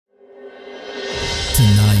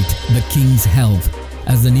tonight, the King's health.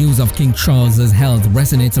 As the news of King Charles's health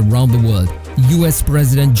resonates around the world, US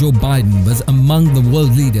President Joe Biden was among the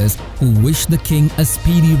world leaders who wished the King a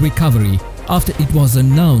speedy recovery after it was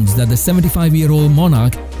announced that the 75-year-old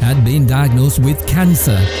monarch had been diagnosed with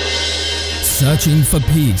cancer. Searching for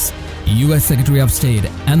peace, US Secretary of State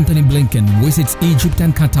Anthony Blinken visits Egypt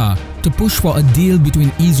and Qatar to push for a deal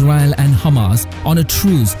between Israel and Hamas on a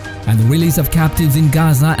truce and the release of captives in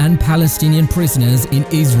Gaza and Palestinian prisoners in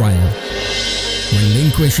Israel.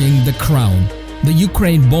 Relinquishing the crown, the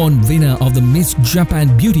Ukraine-born winner of the Miss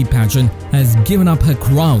Japan beauty pageant has given up her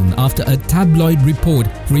crown after a tabloid report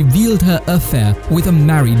revealed her affair with a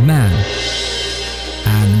married man.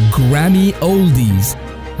 And Grammy oldies.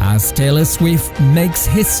 As Taylor Swift makes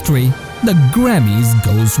history, the Grammys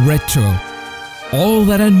goes retro. All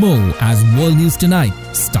that and more as World News Tonight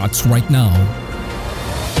starts right now.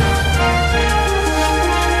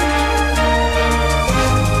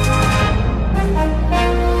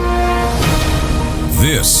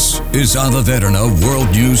 This is Derana World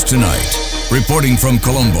News Tonight. Reporting from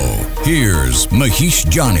Colombo, here's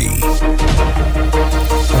Mahesh Jani.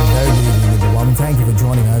 Very good evening, everyone. Thank you for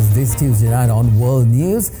joining us this Tuesday night on World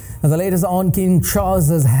News. Now, the latest on King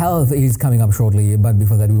Charles's health is coming up shortly, but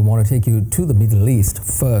before that, we want to take you to the Middle East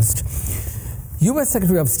first. US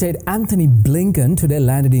Secretary of State Anthony Blinken today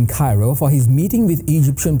landed in Cairo for his meeting with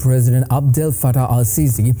Egyptian President Abdel Fattah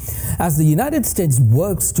al-Sisi as the United States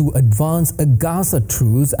works to advance a Gaza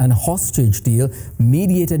truce and hostage deal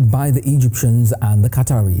mediated by the Egyptians and the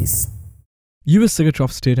Qataris. US Secretary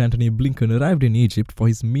of State Anthony Blinken arrived in Egypt for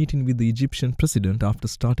his meeting with the Egyptian president after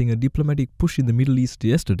starting a diplomatic push in the Middle East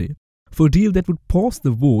yesterday for a deal that would pause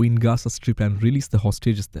the war in Gaza Strip and release the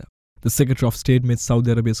hostages there. The Secretary of State met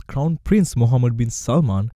Saudi Arabia's Crown Prince Mohammed bin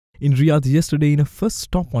Salman in Riyadh yesterday in a first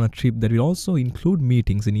stop on a trip that will also include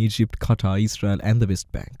meetings in Egypt, Qatar, Israel and the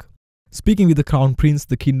West Bank. Speaking with the Crown Prince,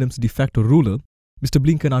 the kingdom's de facto ruler, Mr.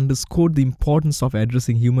 Blinken underscored the importance of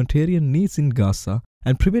addressing humanitarian needs in Gaza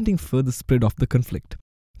and preventing further spread of the conflict.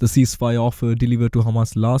 The ceasefire offer delivered to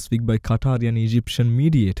Hamas last week by Qatari and Egyptian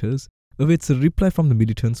mediators awaits a reply from the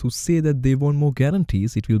militants who say that they want more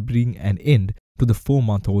guarantees it will bring an end to the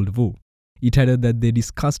 4-month-old war. It added that they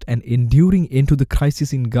discussed an enduring end to the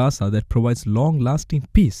crisis in Gaza that provides long-lasting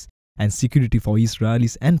peace and security for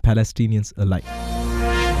Israelis and Palestinians alike.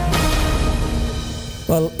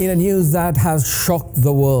 Well, in a news that has shocked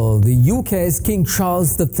the world, the UK's King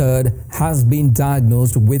Charles III has been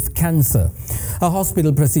diagnosed with cancer. A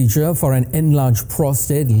hospital procedure for an enlarged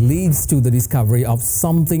prostate leads to the discovery of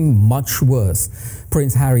something much worse.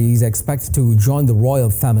 Prince Harry is expected to join the royal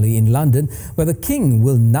family in London, where the King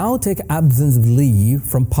will now take absence of leave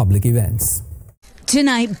from public events.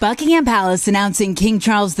 Tonight, Buckingham Palace announcing King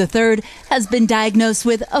Charles III has been diagnosed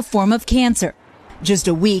with a form of cancer. Just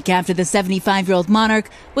a week after the 75-year-old monarch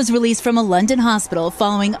was released from a London hospital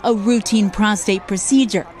following a routine prostate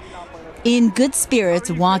procedure. In good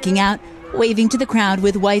spirits, walking out, waving to the crowd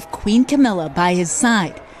with wife Queen Camilla by his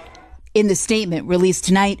side. In the statement released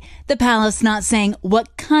tonight, the palace not saying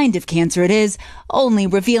what kind of cancer it is, only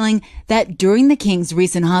revealing that during the king's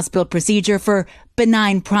recent hospital procedure for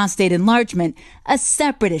benign prostate enlargement, a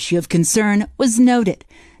separate issue of concern was noted.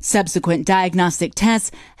 Subsequent diagnostic tests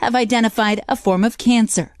have identified a form of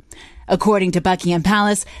cancer. According to Buckingham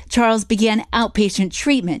Palace, Charles began outpatient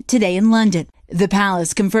treatment today in London. The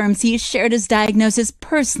palace confirms he shared his diagnosis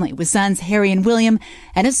personally with sons Harry and William,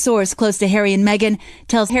 and a source close to Harry and Meghan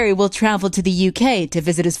tells Harry will travel to the UK to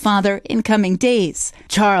visit his father in coming days.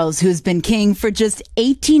 Charles, who's been king for just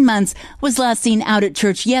 18 months, was last seen out at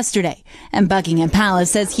church yesterday, and Buckingham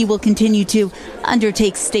Palace says he will continue to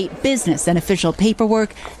undertake state business and official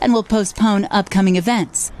paperwork and will postpone upcoming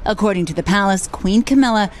events. According to the palace, Queen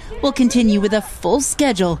Camilla will continue with a full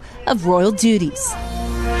schedule of royal duties.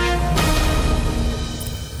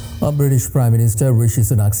 British Prime Minister Rishi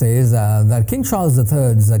Sunak says that King Charles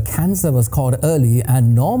III's cancer was caught early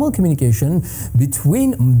and normal communication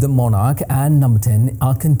between the monarch and Number 10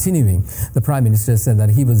 are continuing. The Prime Minister said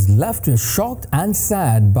that he was left shocked and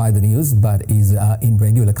sad by the news but is in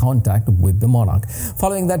regular contact with the monarch.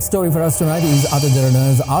 Following that story for us tonight is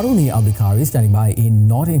Derana's Aruni Abdikari standing by in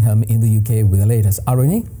Nottingham in the UK with the latest.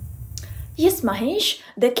 Aruni? Yes, Mahesh,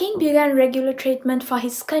 the king began regular treatment for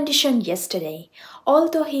his condition yesterday.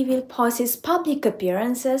 Although he will pause his public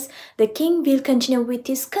appearances, the king will continue with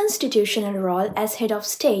his constitutional role as head of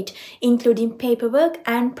state, including paperwork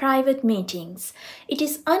and private meetings. It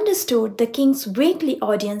is understood the king's weekly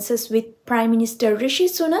audiences with Prime Minister Rishi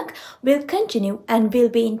Sunak will continue and will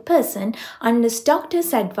be in person unless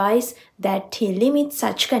doctors advise that he limit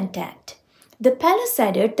such contact. The palace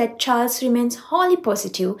added that Charles remains wholly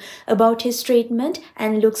positive about his treatment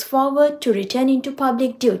and looks forward to returning to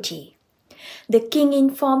public duty. The king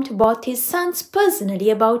informed both his sons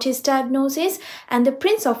personally about his diagnosis, and the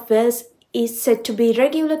Prince of Wales is said to be in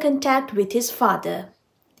regular contact with his father.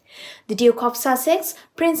 The Duke of Sussex,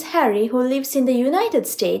 Prince Harry, who lives in the United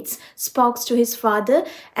States, spoke to his father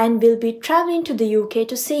and will be travelling to the UK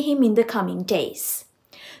to see him in the coming days.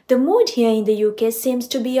 The mood here in the UK seems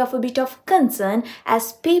to be of a bit of concern,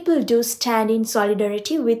 as people do stand in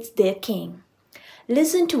solidarity with their king.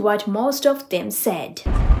 Listen to what most of them said.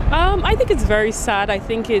 I think it's very sad. I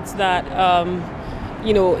think it's that,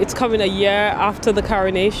 it's coming a year after the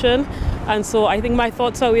coronation. And so I think my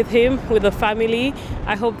thoughts are with him, with the family.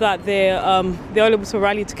 I hope that they're all able to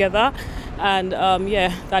rally together and,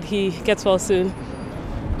 that he gets well soon.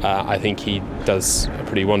 I think he does a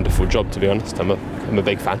pretty wonderful job, to be honest. I'm a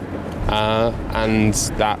big fan. And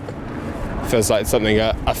that feels like something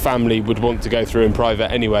a family would want to go through in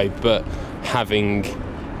private anyway, but having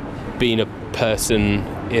been a person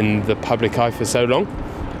in the public eye for so long,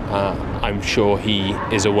 I'm sure he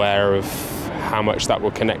is aware of how much that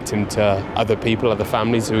will connect him to other people, other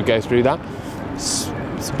families who would go through that. It's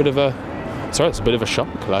a bit of a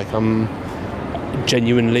shock. Like, I'm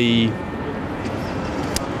genuinely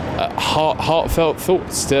heartfelt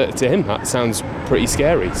thoughts to him. That sounds pretty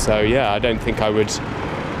scary. So yeah, I don't think I'd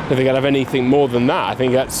have anything more than that. I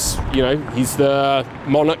think that's, he's the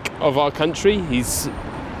monarch of our country. He's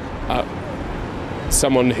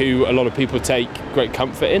someone who a lot of people take great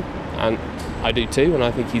comfort in, and I do too. And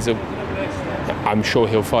I think I'm sure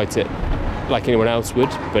he'll fight it like anyone else would.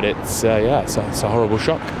 But it's a horrible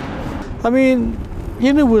shock. I mean,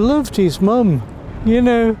 we loved his mum.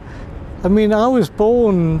 I was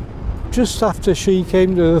born just after she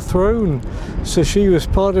came to the throne, so she was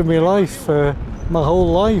part of my life, my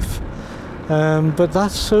whole life. But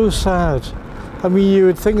that's so sad. I mean, you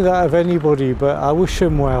would think that of anybody, but I wish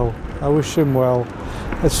him well.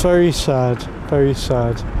 It's very sad, very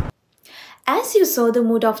sad. As you saw, the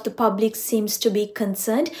mood of the public seems to be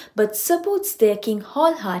concerned, but supports their king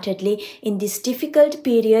wholeheartedly in this difficult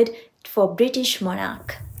period for British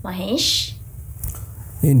monarch. Mahesh?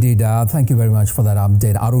 Indeed, thank you very much for that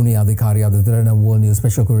update. Aruni Adhikari of the Derana World News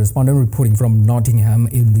Special Correspondent reporting from Nottingham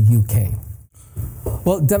in the UK.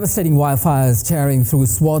 Well, devastating wildfires tearing through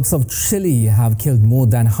swaths of Chile have killed more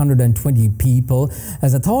than 120 people,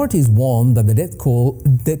 as authorities warn that the death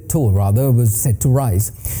toll was set to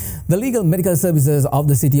rise. The legal medical services of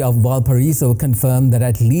the city of Valparaiso confirmed that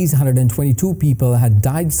at least 122 people had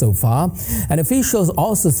died so far, and officials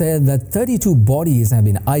also said that 32 bodies have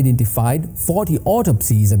been identified, 40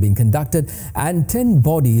 autopsies have been conducted, and 10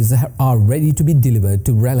 bodies are ready to be delivered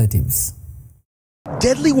to relatives.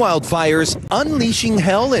 Deadly wildfires unleashing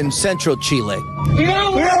hell in central Chile.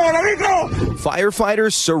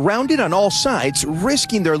 Firefighters surrounded on all sides,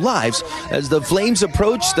 risking their lives as the flames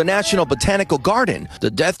approach the National Botanical Garden.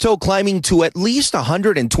 The death toll climbing to at least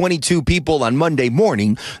 122 people on Monday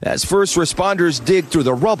morning as first responders dig through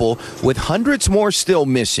the rubble, with hundreds more still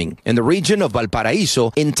missing. In the region of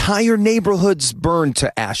Valparaiso, entire neighborhoods burned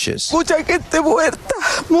to ashes.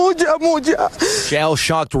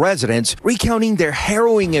 Shell-shocked residents recounting their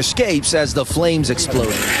harrowing escapes as the flames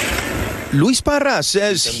exploded. Luis Parra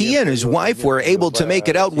says he and his wife were able to make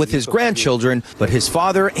it out with his grandchildren, but his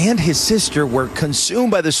father and his sister were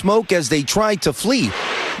consumed by the smoke as they tried to flee.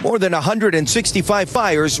 More than 165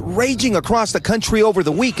 fires raging across the country over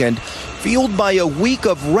the weekend, fueled by a week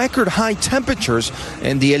of record high temperatures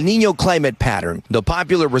and the El Niño climate pattern. The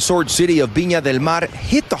popular resort city of Viña del Mar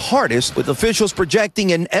hit the hardest, with officials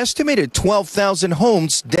projecting an estimated 12,000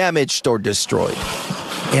 homes damaged or destroyed.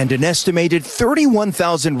 And an estimated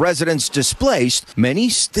 31,000 residents displaced, many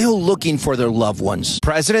still looking for their loved ones.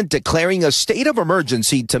 President declaring a state of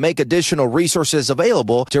emergency to make additional resources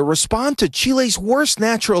available to respond to Chile's worst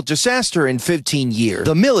natural disaster in 15 years.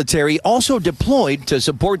 The military also deployed to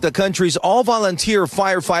support the country's all-volunteer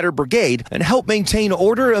firefighter brigade and help maintain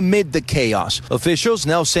order amid the chaos. Officials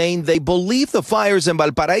now saying they believe the fires in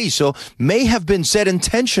Valparaiso may have been set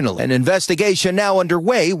intentionally. An investigation now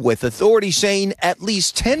underway, with authorities saying at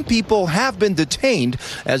least 10 people have been detained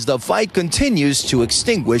as the fight continues to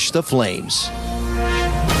extinguish the flames.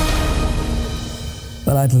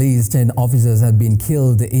 Well, at least 10 officers have been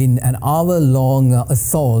killed in an hour-long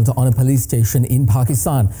assault on a police station in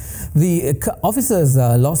Pakistan. The officers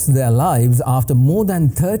lost their lives after more than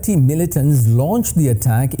 30 militants launched the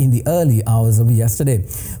attack in the early hours of yesterday.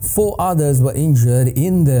 4 others were injured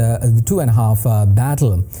in the 2.5-hour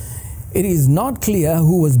battle. It is not clear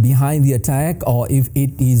who was behind the attack or if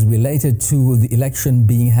it is related to the election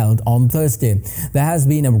being held on Thursday. There has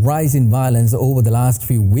been a rise in violence over the last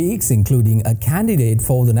few weeks, including a candidate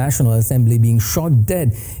for the National Assembly being shot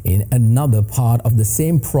dead in another part of the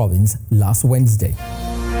same province last Wednesday.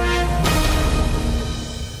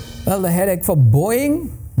 Well, the headache for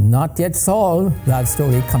Boeing, not yet solved. That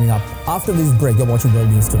story coming up after this break. You're watching World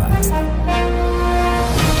News Tonight.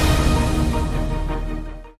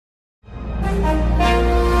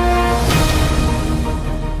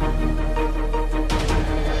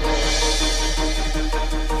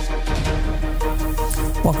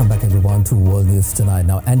 Welcome back everyone to World News Tonight.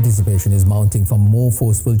 Now, anticipation is mounting for more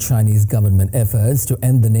forceful Chinese government efforts to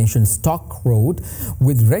end the nation's stock growth,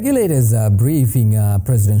 with regulators briefing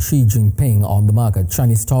President Xi Jinping on the market.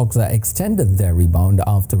 Chinese stocks extended their rebound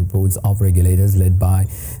after reports of regulators led by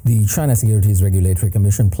the China Securities Regulatory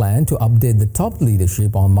Commission plan to update the top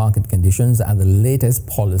leadership on market conditions and the latest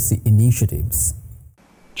policy initiatives.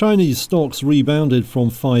 Chinese stocks rebounded from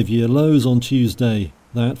 5-year lows on Tuesday.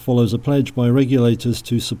 That follows a pledge by regulators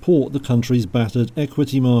to support the country's battered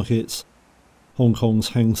equity markets. Hong Kong's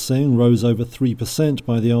Hang Seng rose over 3%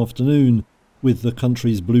 by the afternoon, with the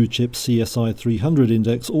country's blue-chip CSI 300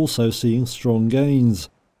 index also seeing strong gains.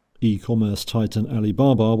 E-commerce titan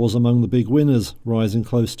Alibaba was among the big winners, rising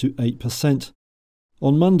close to 8%.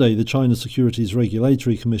 On Monday, the China Securities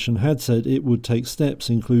Regulatory Commission had said it would take steps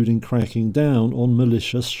including cracking down on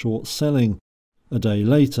malicious short selling. A day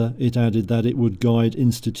later, it added that it would guide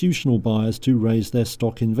institutional buyers to raise their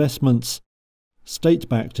stock investments.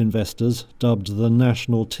 State-backed investors, dubbed the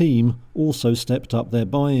National Team, also stepped up their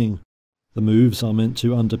buying. The moves are meant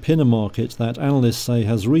to underpin a market that analysts say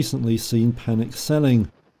has recently seen panic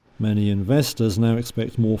selling. Many investors now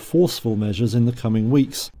expect more forceful measures in the coming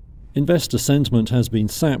weeks. Investor sentiment has been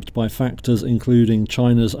sapped by factors including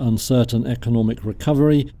China's uncertain economic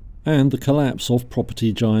recovery and the collapse of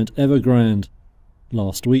property giant Evergrande.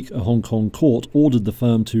 Last week, a Hong Kong court ordered the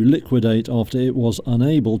firm to liquidate after it was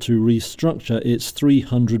unable to restructure its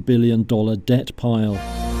 $300 billion debt pile.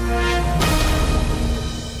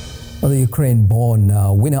 Well, the Ukraine-born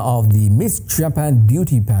winner of the Miss Japan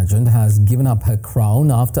beauty pageant has given up her crown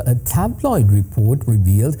after a tabloid report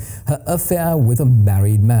revealed her affair with a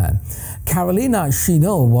married man. Carolina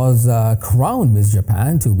Shino was crowned Miss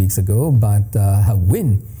Japan 2 weeks ago, but her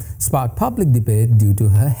win sparked public debate due to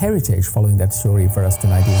her heritage. Following that story for us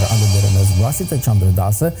tonight is Derana's Rasita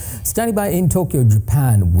Chandradasa, standing by in Tokyo,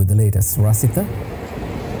 Japan with the latest. Rasita?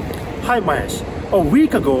 Hi Mahesh. A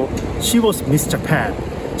week ago, she was Miss Japan.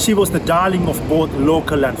 She was the darling of both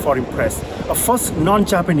local and foreign press. A first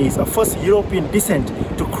non-Japanese, a first European descent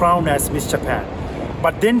to crown as Miss Japan.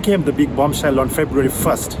 But then came the big bombshell on February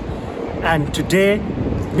 1st. And today,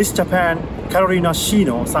 Miss Japan Carolina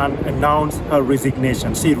Shino-san announced her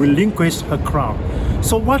resignation. She relinquished her crown.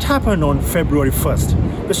 So what happened on February 1st?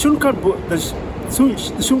 The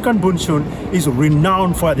Shunkan Bunshun is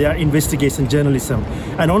renowned for their investigation journalism.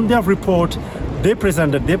 And on their report, they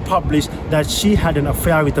published that she had an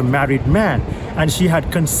affair with a married man, and she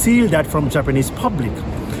had concealed that from Japanese public.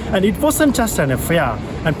 And it wasn't just an affair,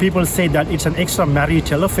 and people say that it's an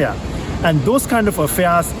extramarital affair. And those kind of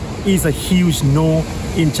affairs is a huge no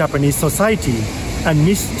in Japanese society, and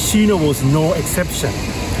Miss Shino was no exception.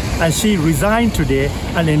 And she resigned today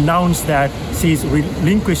and announced that she is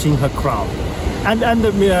relinquishing her crown. And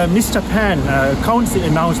the Miss Japan Council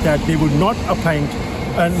announced that they would not appoint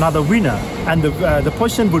another winner, and the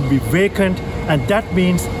position would be vacant, and that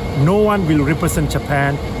means no one will represent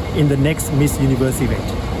Japan in the next Miss Universe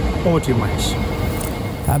event. Over to you, Mahesh.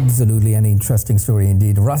 Absolutely an interesting story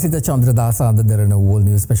indeed. Rasita Chandradasa, the Derana World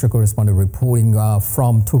News special correspondent, reporting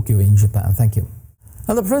from Tokyo in Japan. Thank you.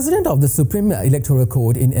 Now, the president of the Supreme Electoral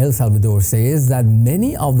Court in El Salvador says that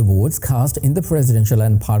many of the votes cast in the presidential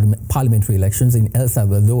and parliamentary elections in El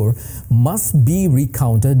Salvador must be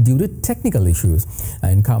recounted due to technical issues.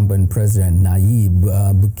 Incumbent President Nayib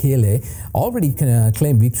Bukele already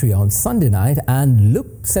claimed victory on Sunday night and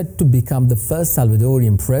looked set to become the first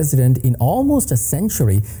Salvadorian president in almost a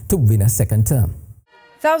century to win a second term.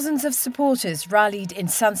 Thousands of supporters rallied in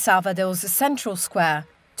San Salvador's Central Square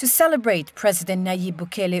to celebrate President Nayib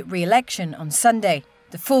Bukele's re-election on Sunday.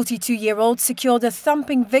 The 42-year-old secured a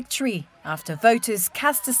thumping victory after voters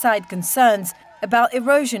cast aside concerns about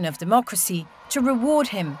erosion of democracy to reward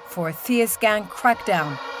him for a fierce gang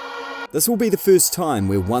crackdown. This will be the first time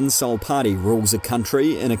where one sole party rules a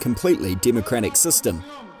country in a completely democratic system.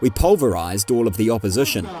 We pulverised all of the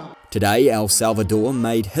opposition. Today, El Salvador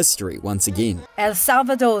made history once again. El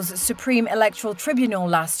Salvador's Supreme Electoral Tribunal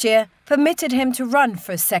last year permitted him to run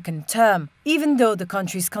for a second term, even though the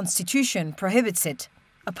country's constitution prohibits it.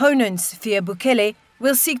 Opponents fear Bukele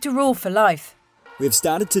will seek to rule for life. We've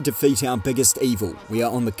started to defeat our biggest evil. We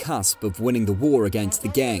are on the cusp of winning the war against the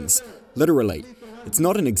gangs. Literally. It's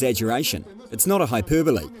not an exaggeration. It's not a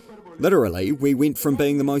hyperbole. Literally, we went from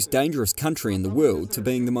being the most dangerous country in the world to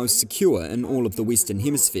being the most secure in all of the Western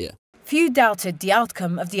Hemisphere. Few doubted the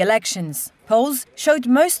outcome of the elections. Polls showed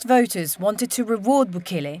most voters wanted to reward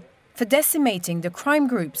Bukele for decimating the crime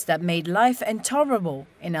groups that made life intolerable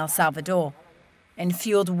in El Salvador and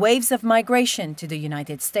fueled waves of migration to the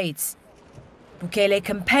United States. Bukele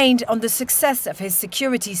campaigned on the success of his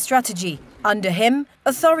security strategy. Under him,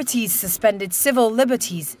 authorities suspended civil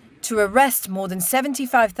liberties to arrest more than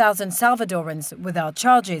 75,000 Salvadorans without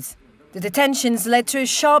charges. The detentions led to a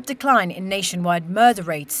sharp decline in nationwide murder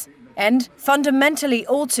rates and fundamentally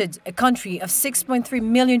altered a country of 6.3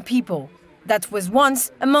 million people that was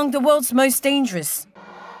once among the world's most dangerous.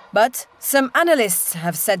 But some analysts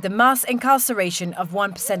have said the mass incarceration of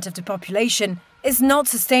 1% of the population is not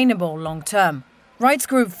sustainable long-term. Rights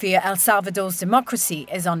groups fear El Salvador's democracy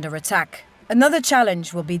is under attack. Another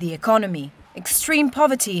challenge will be the economy. Extreme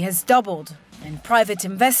poverty has doubled and private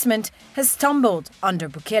investment has tumbled under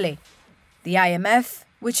Bukele. The IMF,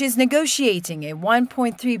 which is negotiating a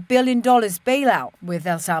 $1.3 billion bailout with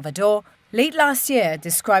El Salvador, late last year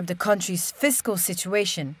described the country's fiscal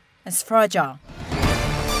situation as fragile.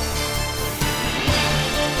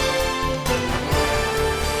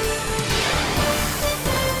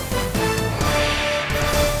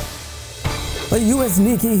 U.S.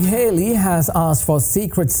 Nikki Haley has asked for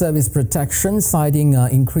Secret Service protection, citing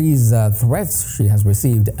increased threats she has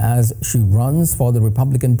received as she runs for the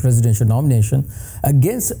Republican presidential nomination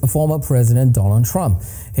against former President Donald Trump.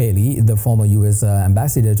 Haley, the former U.S.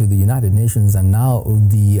 ambassador to the United Nations and now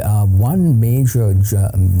the lone major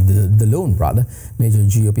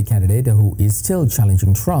GOP candidate who is still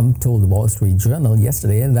challenging Trump, told the Wall Street Journal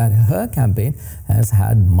yesterday that her campaign has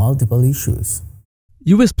had multiple issues.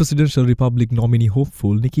 US presidential Republican nominee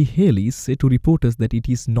hopeful Nikki Haley said to reporters that it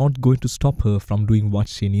is not going to stop her from doing what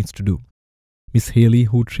she needs to do. Ms. Haley,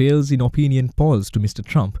 who trails in opinion polls to Mr.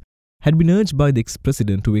 Trump, had been urged by the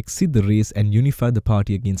ex-president to exit the race and unify the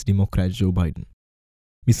party against Democrat Joe Biden.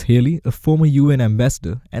 Ms. Haley, a former UN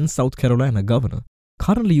ambassador and South Carolina governor,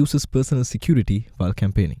 currently uses personal security while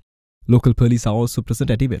campaigning. Local police are also present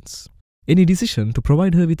at events. Any decision to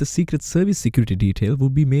provide her with a Secret Service security detail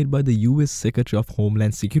would be made by the US Secretary of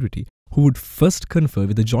Homeland Security, who would first confer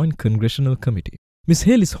with the Joint Congressional Committee. Ms.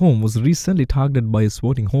 Haley's home was recently targeted by a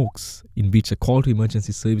voting hoax, in which a call to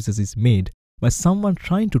emergency services is made by someone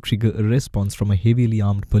trying to trigger a response from a heavily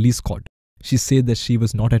armed police squad. She said that she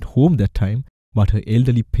was not at home that time, but her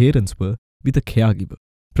elderly parents were with a caregiver.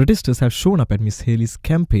 Protesters have shown up at Ms. Haley's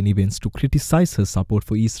campaign events to criticize her support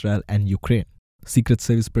for Israel and Ukraine. Secret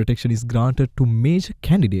Service protection is granted to major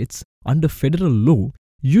candidates under federal law,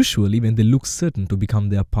 usually when they look certain to become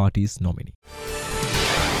their party's nominee.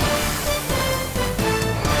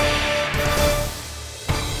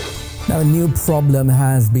 Now, a new problem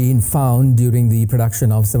has been found during the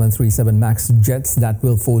production of 737 MAX jets that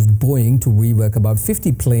will force Boeing to rework about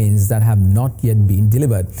 50 planes that have not yet been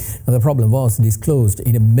delivered. Now, the problem was disclosed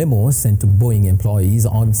in a memo sent to Boeing employees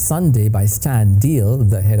on Sunday by Stan Deal,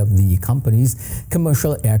 the head of the company's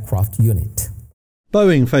commercial aircraft unit.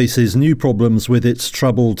 Boeing faces new problems with its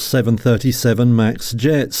troubled 737 MAX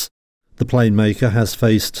jets. The plane maker has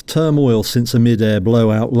faced turmoil since a mid-air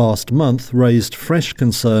blowout last month raised fresh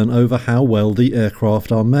concern over how well the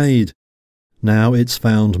aircraft are made. Now it's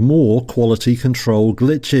found more quality control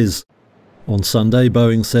glitches. On Sunday,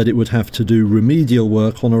 Boeing said it would have to do remedial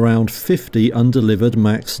work on around 50 undelivered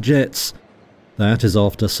MAX jets. That is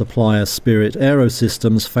after supplier Spirit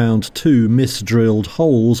Aerosystems found 2 misdrilled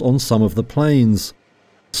holes on some of the planes.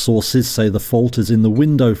 Sources say the fault is in the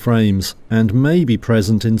window frames and may be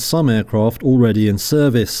present in some aircraft already in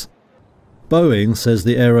service. Boeing says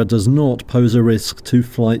the error does not pose a risk to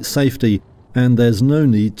flight safety and there's no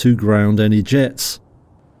need to ground any jets.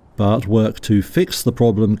 But work to fix the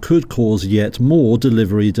problem could cause yet more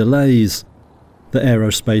delivery delays. The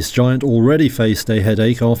aerospace giant already faced a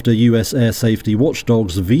headache after US air safety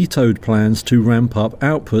watchdogs vetoed plans to ramp up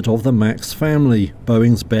output of the MAX family,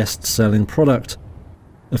 Boeing's best-selling product.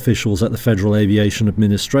 Officials at the Federal Aviation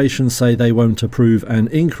Administration say they won't approve an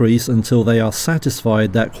increase until they are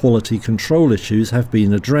satisfied that quality control issues have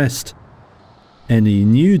been addressed. Any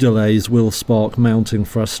new delays will spark mounting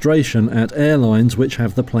frustration at airlines which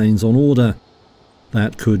have the planes on order.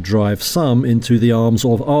 That could drive some into the arms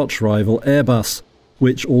of arch-rival Airbus,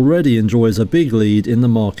 which already enjoys a big lead in the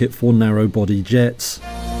market for narrow-body jets.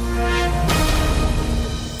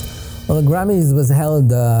 Well, the Grammys was held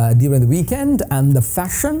during the weekend, and the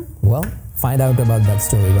fashion, well, find out about that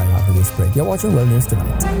story right after this break. You're watching World News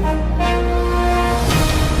Tonight.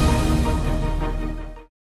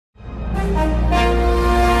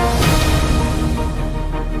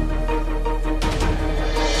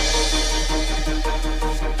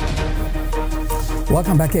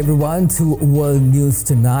 Welcome back, everyone, to World News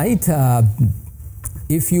Tonight.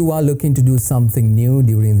 If you are looking to do something new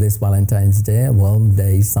during this Valentine's Day, well, there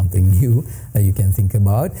is something new that you can think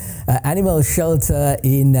about. Animal Shelter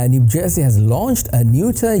in New Jersey has launched a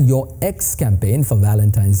Neuter Your Ex campaign for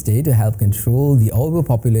Valentine's Day to help control the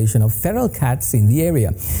overpopulation of feral cats in the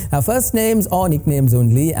area. Now, first names or nicknames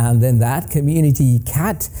only, and then that community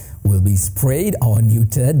cat will be sprayed or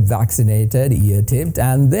neutered, vaccinated, ear-tipped,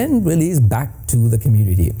 and then released back to the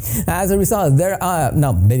community. As a result, there are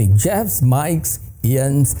now many Jeffs, Mikes,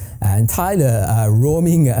 Ians and Tyler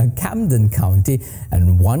roaming Camden County,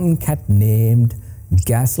 and one cat named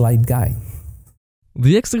Gaslight Guy.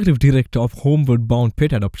 The executive director of Homeward Bound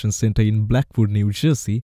Pet Adoption Center in Blackwood, New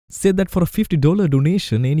Jersey, said that for a $50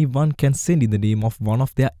 donation, anyone can send in the name of one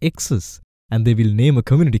of their exes, and they will name a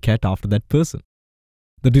community cat after that person.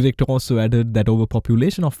 The director also added that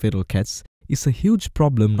overpopulation of feral cats is a huge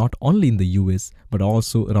problem not only in the US but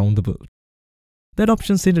also around the world. The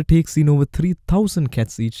adoption center takes in over 3,000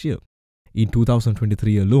 cats each year. In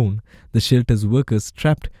 2023 alone, the shelter's workers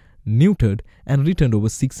trapped, neutered and returned over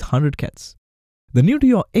 600 cats. The Neuter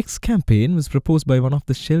Your Ex campaign was proposed by one of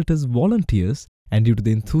the shelter's volunteers, and due to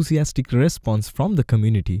the enthusiastic response from the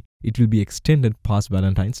community, it will be extended past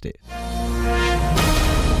Valentine's Day.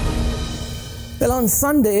 Well, on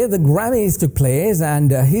Sunday, the Grammys took place and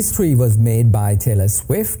history was made by Taylor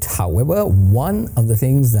Swift. However, one of the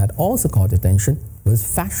things that also caught attention was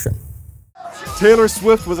fashion. Taylor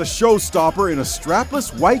Swift was a showstopper in a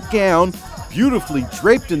strapless white gown, beautifully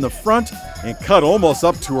draped in the front and cut almost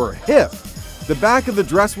up to her hip. The back of the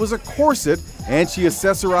dress was a corset, and she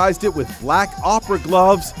accessorized it with black opera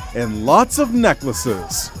gloves and lots of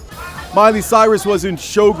necklaces. Miley Cyrus was in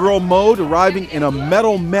showgirl mode, arriving in a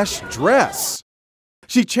metal mesh dress.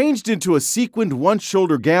 She changed into a sequined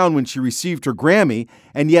one-shoulder gown when she received her Grammy,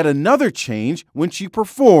 and yet another change when she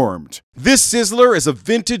performed. This sizzler is a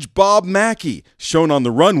vintage Bob Mackie, shown on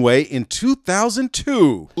the runway in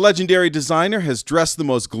 2002. Legendary designer has dressed the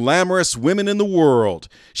most glamorous women in the world: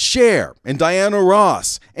 Cher and Diana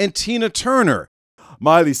Ross and Tina Turner.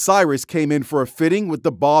 Miley Cyrus came in for a fitting with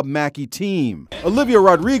the Bob Mackie team. Olivia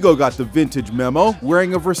Rodrigo got the vintage memo,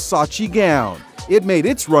 wearing a Versace gown. It made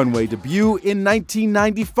its runway debut in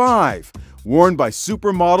 1995, worn by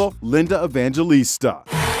supermodel Linda Evangelista.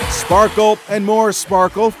 Sparkle and more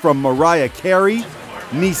sparkle from Mariah Carey,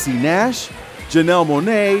 Niecy Nash, Janelle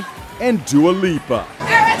Monáe, and Dua Lipa.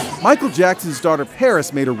 Michael Jackson's daughter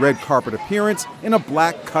Paris made a red carpet appearance in a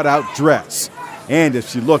black cutout dress. And if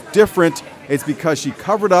she looked different, it's because she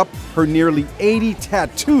covered up her nearly 80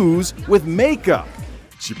 tattoos with makeup.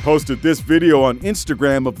 She posted this video on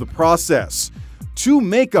Instagram of the process. Two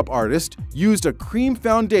makeup artists used a cream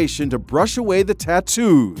foundation to brush away the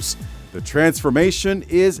tattoos. The transformation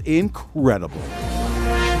is incredible.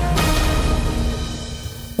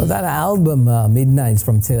 Well, that album, Midnights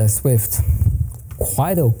from Taylor Swift,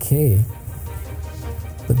 quite okay.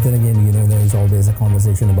 But then again, you know, there is always a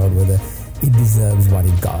conversation about whether it deserves what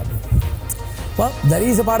it got. Well, that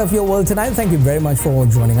is a part of your world tonight. Thank you very much for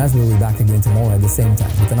joining us. We'll be back again tomorrow at the same time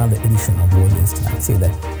with another edition of World News Tonight. See you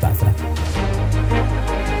there. Bye for now.